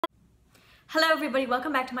Hello everybody,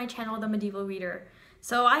 welcome back to my channel, The Medieval Reader.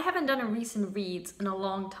 So I haven't done a recent reads in a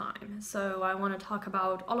long time, so I want to talk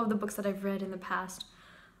about all of the books that I've read in the past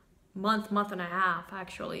month and a half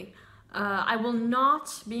actually. I will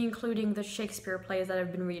not be including the Shakespeare plays that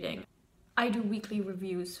I've been reading. I do weekly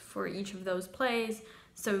reviews for each of those plays,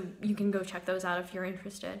 so you can go check those out if you're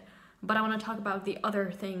interested. But I want to talk about the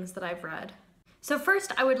other things that I've read. So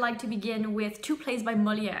first I would like to begin with two plays by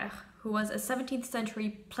Molière, who was a 17th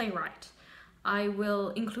century playwright. I will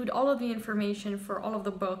include all of the information for all of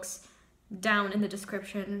the books down in the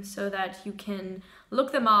description so that you can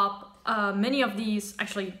look them up. Many of these,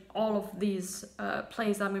 actually all of these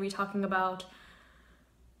plays that I'm going to be talking about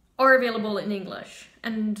are available in English,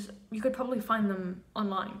 and you could probably find them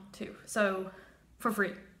online too, so for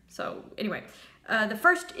free. So anyway, the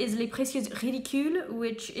first is Les Précieuses Ridicules,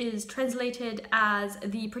 which is translated as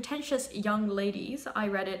The Pretentious Young Ladies. I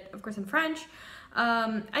read it, of course, in French.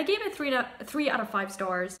 I gave it 3 out of 5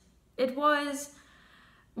 stars. It was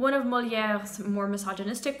one of Molière's more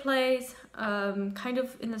misogynistic plays, kind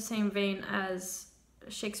of in the same vein as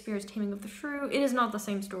Shakespeare's Taming of the Shrew. It is not the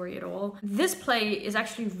same story at all. This play is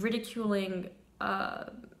actually ridiculing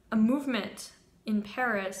a movement in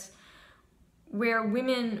Paris where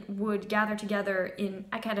women would gather together in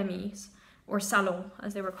academies, or salons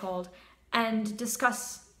as they were called, and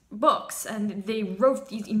discuss books, and they wrote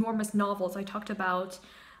these enormous novels. I talked about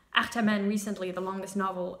Artamen recently, the longest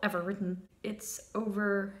novel ever written. It's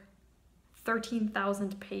over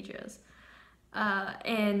 13,000 pages.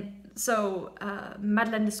 And so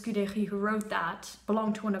Madeleine de Scudéry, who wrote that,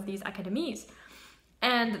 belonged to one of these academies.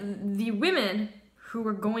 And the women who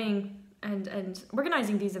were going and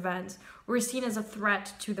organizing these events were seen as a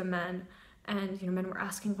threat to the men. And, men were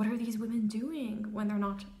asking, what are these women doing when they're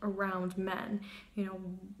not around men?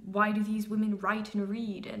 Why do these women write and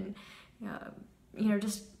read? And,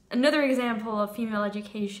 just another example of female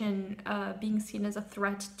education being seen as a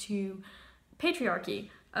threat to patriarchy,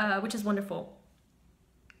 which is wonderful.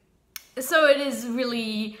 So it is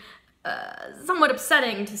really somewhat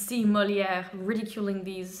upsetting to see Molière ridiculing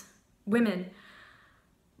these women.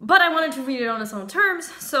 But I wanted to read it on its own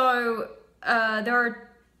terms, so there are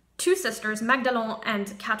two sisters, Magdalene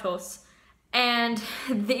and Catos, and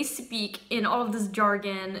they speak in all of this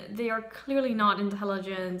jargon. They are clearly not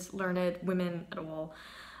intelligent, learned women at all.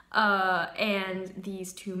 And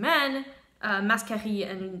these two men, Mascari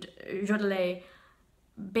and Jodelet,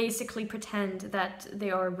 basically pretend that they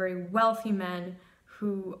are very wealthy men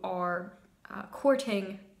who are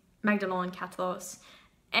courting Magdalene and Catos.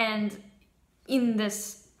 And in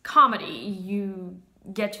this comedy, you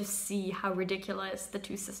get to see how ridiculous the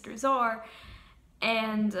two sisters are,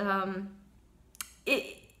 and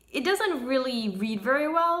it doesn't really read very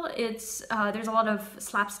well. It's there's a lot of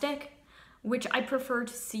slapstick, which I prefer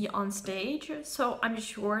to see on stage, so I'm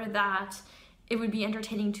sure that it would be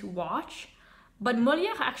entertaining to watch. But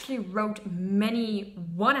Molière actually wrote many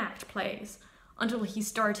one-act plays until he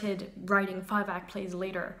started writing 5-act plays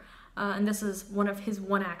later. And this is one of his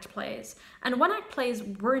one-act plays. And one-act plays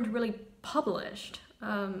weren't really published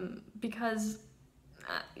because,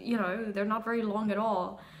 they're not very long at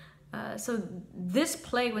all. So this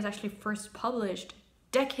play was actually first published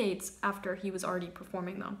decades after he was already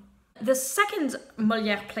performing them. The second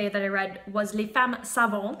Molière play that I read was Les Femmes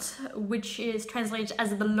Savantes, which is translated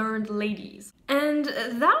as The Learned Ladies. And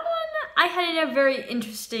that one I had a very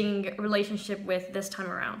interesting relationship with this time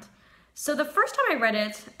around. So the first time I read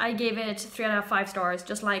it, I gave it 3 out of 5 stars,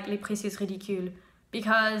 just like Les Précieuses Ridicules,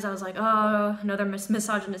 because I was like, oh, another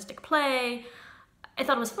misogynistic play. I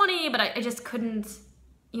thought it was funny, but I just couldn't,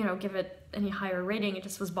 give it any higher rating. It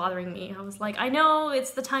just was bothering me. I was like, I know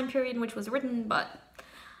it's the time period in which it was written, but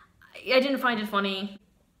I didn't find it funny.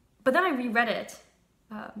 But then I reread it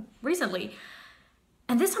recently,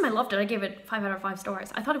 and this time I loved it. I gave it 5 out of 5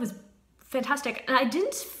 stars. I thought it was fantastic, and I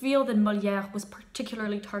didn't feel that Molière was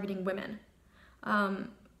particularly targeting women. I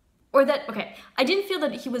didn't feel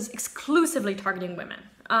that he was exclusively targeting women.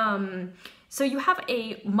 So you have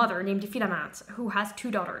a mother named Fichtenau who has 2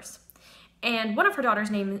 daughters, and one of her daughters'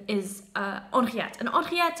 name is Henriette, and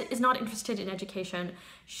Henriette is not interested in education.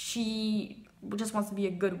 She just wants to be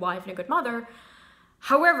a good wife and a good mother.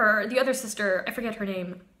 However, the other sister, I forget her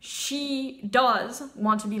name, she does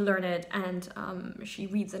want to be learned, and she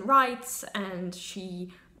reads and writes, and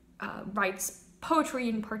she writes poetry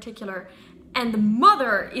in particular, and the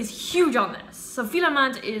mother is huge on this. So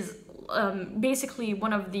Philemante is basically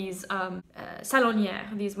one of these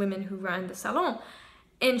salonières, these women who run the salon,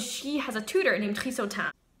 and she has a tutor named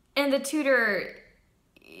Trissotin. And the tutor,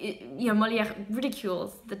 Molière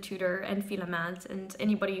ridicules the tutor and Philemante and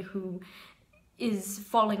anybody who is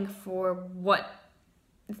falling for what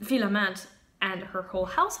Philomante and her whole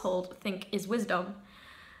household think is wisdom.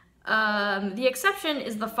 The exception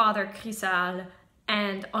is the father Chrysale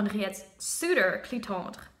and Henriette's suitor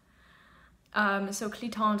Clitandre. So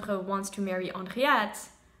Clitandre wants to marry Henriette,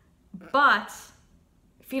 but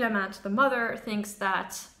Philomante, the mother, thinks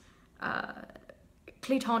that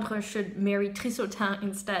Clitandre should marry Trissotin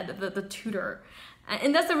instead, the tutor.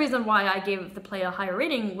 And that's the reason why I gave the play a higher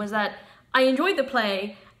rating, was that I enjoyed the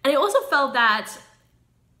play, and I also felt that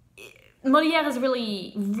Molière is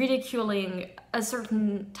really ridiculing a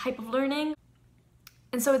certain type of learning.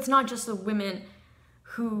 And so it's not just the women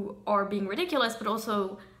who are being ridiculous, but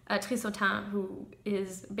also Trissotin, who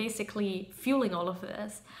is basically fueling all of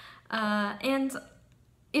this. And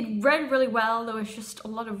it read really well. There was just a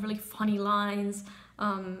lot of really funny lines,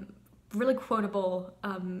 really quotable.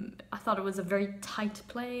 I thought it was a very tight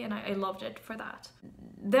play, and I loved it for that.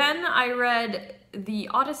 Then I read the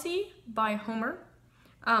Odyssey by Homer.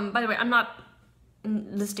 By the way, I'm not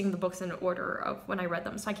listing the books in order of when I read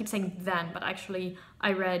them, so I keep saying then, but actually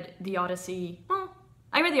I read the Odyssey, well,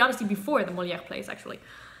 I read the Odyssey before the Molière plays, actually.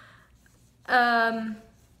 But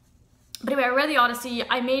anyway, I read the Odyssey.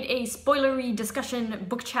 I made a spoilery discussion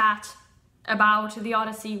book chat about the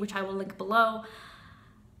Odyssey, which I will link below.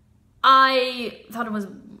 I thought it was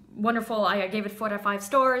wonderful. I gave it 4 out of 5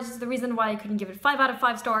 stars. The reason why I couldn't give it 5 out of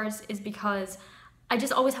 5 stars is because I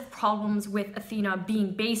just always have problems with Athena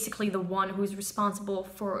being basically the one who's responsible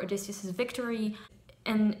for Odysseus' victory,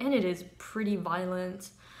 and it is pretty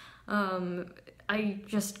violent. I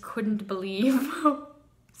just couldn't believe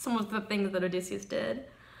some of the things that Odysseus did.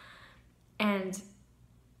 And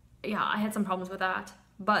yeah, I had some problems with that.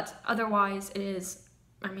 But otherwise, it is,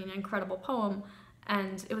 I mean, an incredible poem.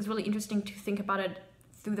 And it was really interesting to think about it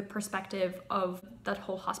through the perspective of that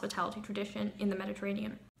whole hospitality tradition in the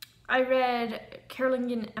Mediterranean. I read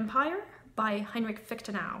Carolingian Empire by Heinrich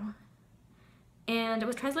Fichtenau. And it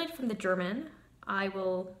was translated from the German. I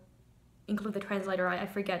will include the translator. I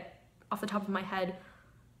forget off the top of my head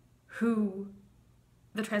who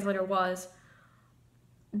the translator was.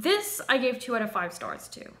 This I gave 2 out of 5 stars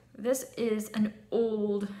to. This is an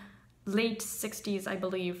old, late 60s, I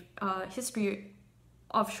believe, history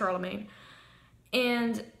of Charlemagne.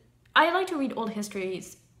 And I like to read old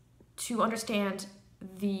histories to understand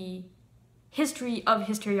the history of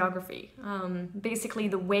historiography, basically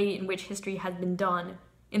the way in which history has been done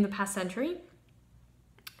in the past century,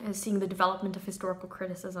 seeing the development of historical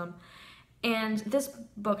criticism. And this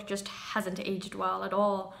book just hasn't aged well at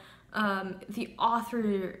all. The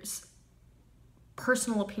author's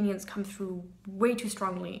personal opinions come through way too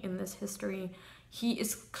strongly in this history. He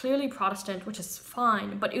is clearly Protestant, which is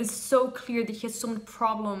fine, but it was so clear that he has so many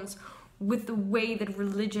problems with the way that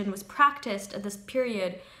religion was practiced at this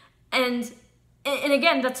period. And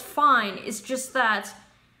again, that's fine. It's just that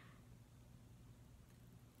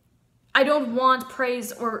I don't want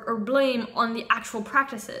praise or blame on the actual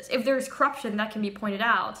practices. If there's corruption, that can be pointed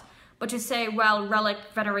out. But to say, well, relic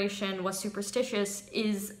veneration was superstitious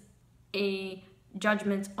is a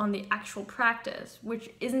judgment on the actual practice, which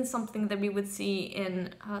isn't something that we would see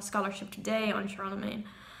in scholarship today on Charlemagne.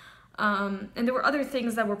 And there were other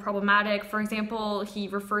things that were problematic. For example, he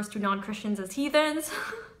refers to non-Christians as heathens.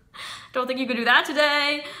 Don't think you could do that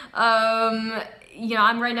today. You know,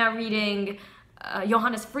 I'm right now reading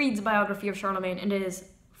Johannes Fried's biography of Charlemagne, and it is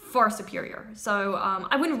far superior. So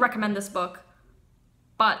I wouldn't recommend this book,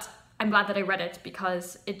 but I'm glad that I read it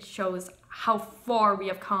because it shows how far we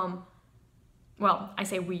have come. Well, I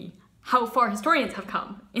say we, how far historians have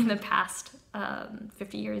come in the past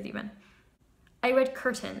 50 years even. I read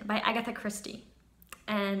Curtain by Agatha Christie,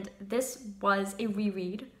 and this was a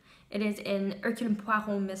reread. It is an Hercule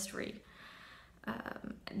Poirot mystery.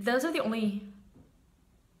 Those are the only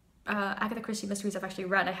Agatha Christie mysteries I've actually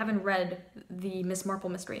read. I haven't read the Miss Marple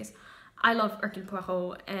mysteries. I love Hercule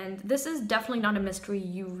Poirot, and this is definitely not a mystery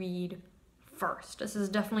you read first. This is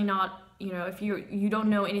definitely not, you know, if you don't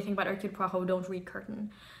know anything about Hercule Poirot, don't read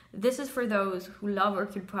Curtain. This is for those who love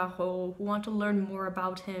Hercule Poirot, who want to learn more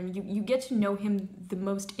about him. You get to know him the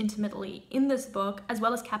most intimately in this book, as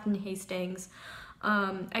well as Captain Hastings.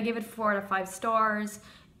 I gave it 4 out of 5 stars.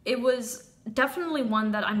 It was definitely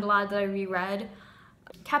one that I'm glad that I reread.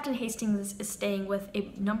 Captain Hastings is staying with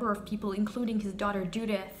a number of people, including his daughter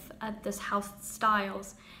Judith, at this house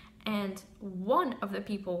Styles, and one of the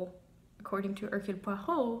people, according to Hercule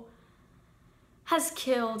Poirot, has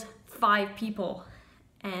killed 5 people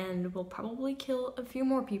and will probably kill a few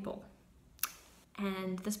more people.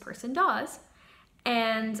 And this person does.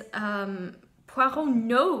 And Poirot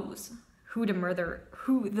knows who the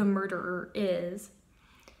murderer is.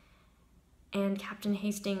 and Captain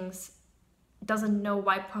Hastings doesn't know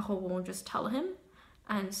why Poirot won't just tell him.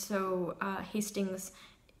 And so Hastings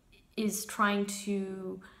is trying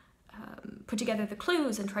to put together the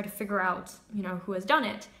clues and try to figure out, you know, who has done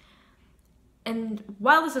it. And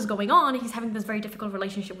while this is going on, he's having this very difficult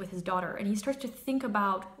relationship with his daughter, and he starts to think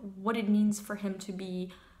about what it means for him to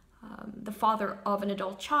be the father of an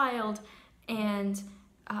adult child. And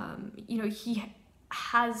you know, he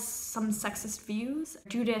has some sexist views.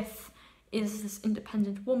 Judith is this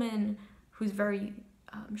independent woman who's very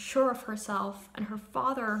sure of herself, and her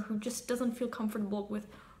father, who just doesn't feel comfortable with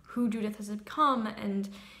who Judith has become, and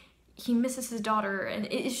he misses his daughter, and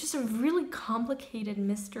it's just a really complicated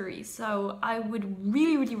mystery. So I would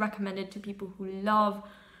really, really recommend it to people who love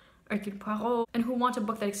Hercule Poirot and who want a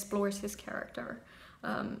book that explores his character.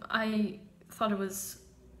 I thought it was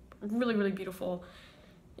really, really beautiful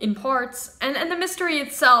in parts, and the mystery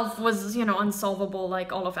itself was, you know, unsolvable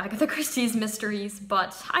like all of Agatha Christie's mysteries,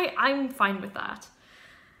 but I'm fine with that.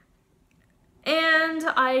 And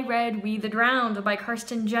I read We the Drowned by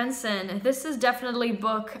Carsten Jensen. This is definitely a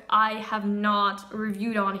book I have not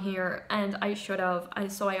reviewed on here, and I should have,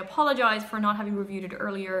 so I apologize for not having reviewed it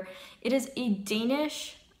earlier. It is a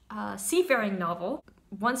Danish seafaring novel.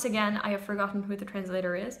 Once again, I have forgotten who the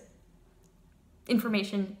translator is.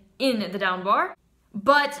 Information in the down bar.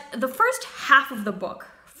 But the first half of the book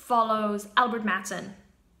follows Albert Madsen,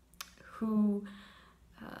 who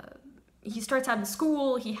he starts out in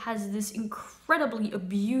school. He has this incredibly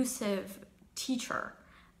abusive teacher,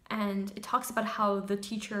 and it talks about how the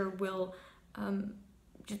teacher will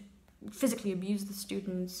just physically abuse the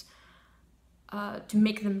students to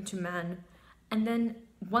make them to men. And then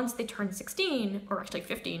once they turn 16, or actually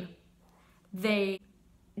 15, they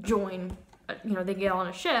join, you know, they get on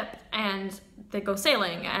a ship and they go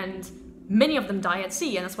sailing, and many of them die at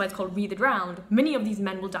sea, and that's why it's called We the Drowned. Many of these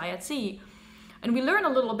men will die at sea. And we learn a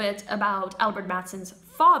little bit about Albert Madsen's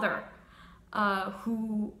father,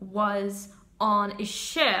 who was on a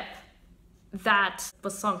ship that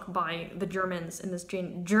was sunk by the Germans in this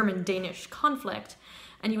German-Danish conflict.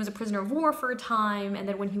 And he was a prisoner of war for a time, and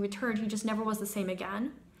then when he returned, he just never was the same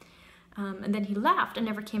again. And then he left and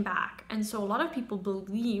never came back. And so a lot of people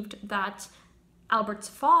believed that Albert's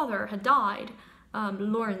father had died.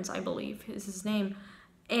 Lawrence, I believe, is his name.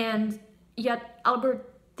 And yet Albert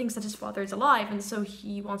thinks that his father is alive, and so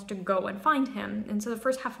he wants to go and find him. And so the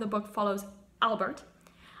first half of the book follows Albert,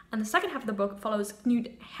 and the second half of the book follows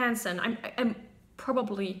Knud Hansen. I'm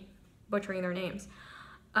probably butchering their names.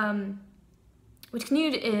 Which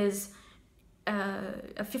Knud is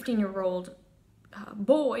a 15-year-old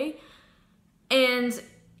boy, and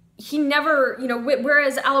he never, you know,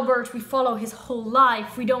 whereas Albert, we follow his whole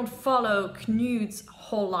life, we don't follow Knud's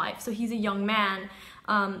whole life. So he's a young man.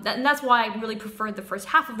 And that's why I really preferred the first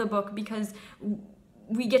half of the book, because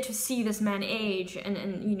we get to see this man age,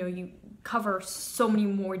 and you know, you cover so many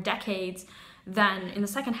more decades than in the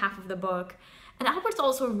second half of the book. And Albert's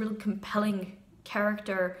also a really compelling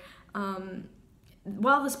character.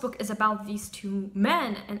 While this book is about these two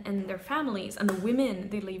men and their families and the women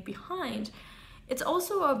they leave behind, it's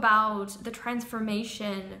also about the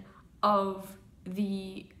transformation of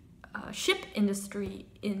the ship industry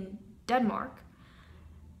in Denmark.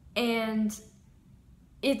 And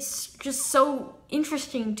it's just so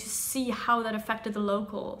interesting to see how that affected the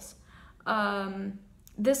locals.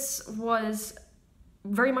 This was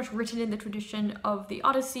very much written in the tradition of the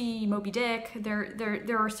Odyssey, Moby Dick.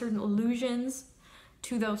 There are certain allusions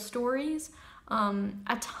to those stories.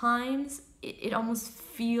 At times, it almost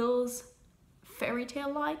feels fairy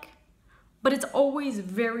tale-like, but it's always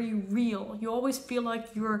very real. You always feel like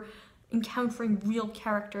you're encountering real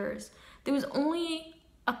characters. There was only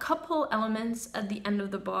a couple elements at the end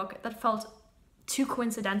of the book that felt too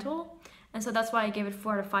coincidental, and so that's why I gave it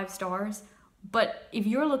 4 out of 5 stars. But if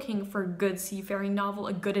you're looking for a good seafaring novel,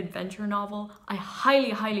 a good adventure novel, I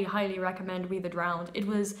highly, highly, highly recommend We the Drowned. It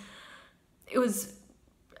was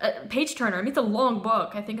a page turner. I mean, it's a long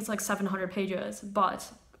book. I think it's like 700 pages,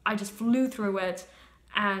 but I just flew through it,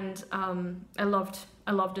 and I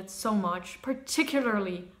loved it so much,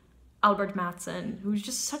 particularly Albert Madsen, who's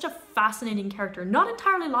just such a fascinating character, not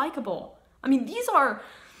entirely likable. I mean,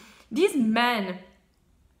 these men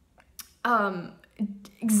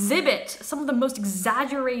exhibit some of the most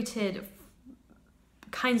exaggerated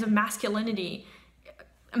kinds of masculinity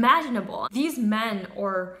imaginable. These men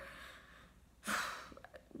are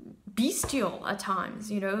bestial at times,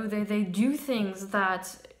 you know, they do things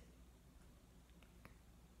that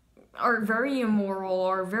are very immoral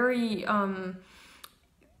or very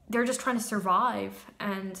they're just trying to survive,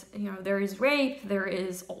 and you know, there is rape, there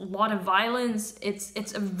is a lot of violence.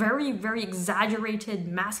 It's a very, very exaggerated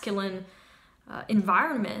masculine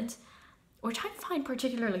environment, which I find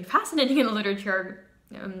particularly fascinating in literature,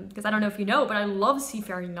 because I don't know if you know, but I love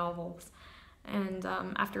seafaring novels. And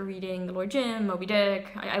after reading Lord Jim, Moby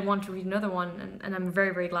Dick, I want to read another one, and I'm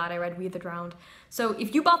very, very glad I read We the Drowned. So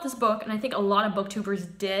if you bought this book, and I think a lot of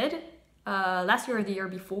booktubers did, last year or the year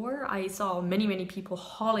before, I saw many, many people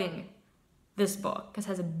hauling this book because it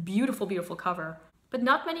has a beautiful, beautiful cover. But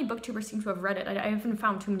not many booktubers seem to have read it. I haven't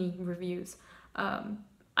found too many reviews.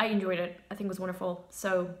 I enjoyed it. I think it was wonderful.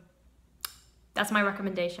 So that's my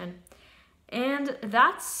recommendation. And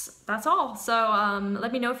that's all. So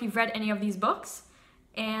let me know if you've read any of these books.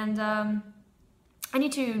 And I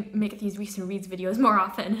need to make these recent reads videos more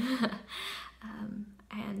often.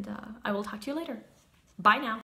 And I will talk to you later. Bye now.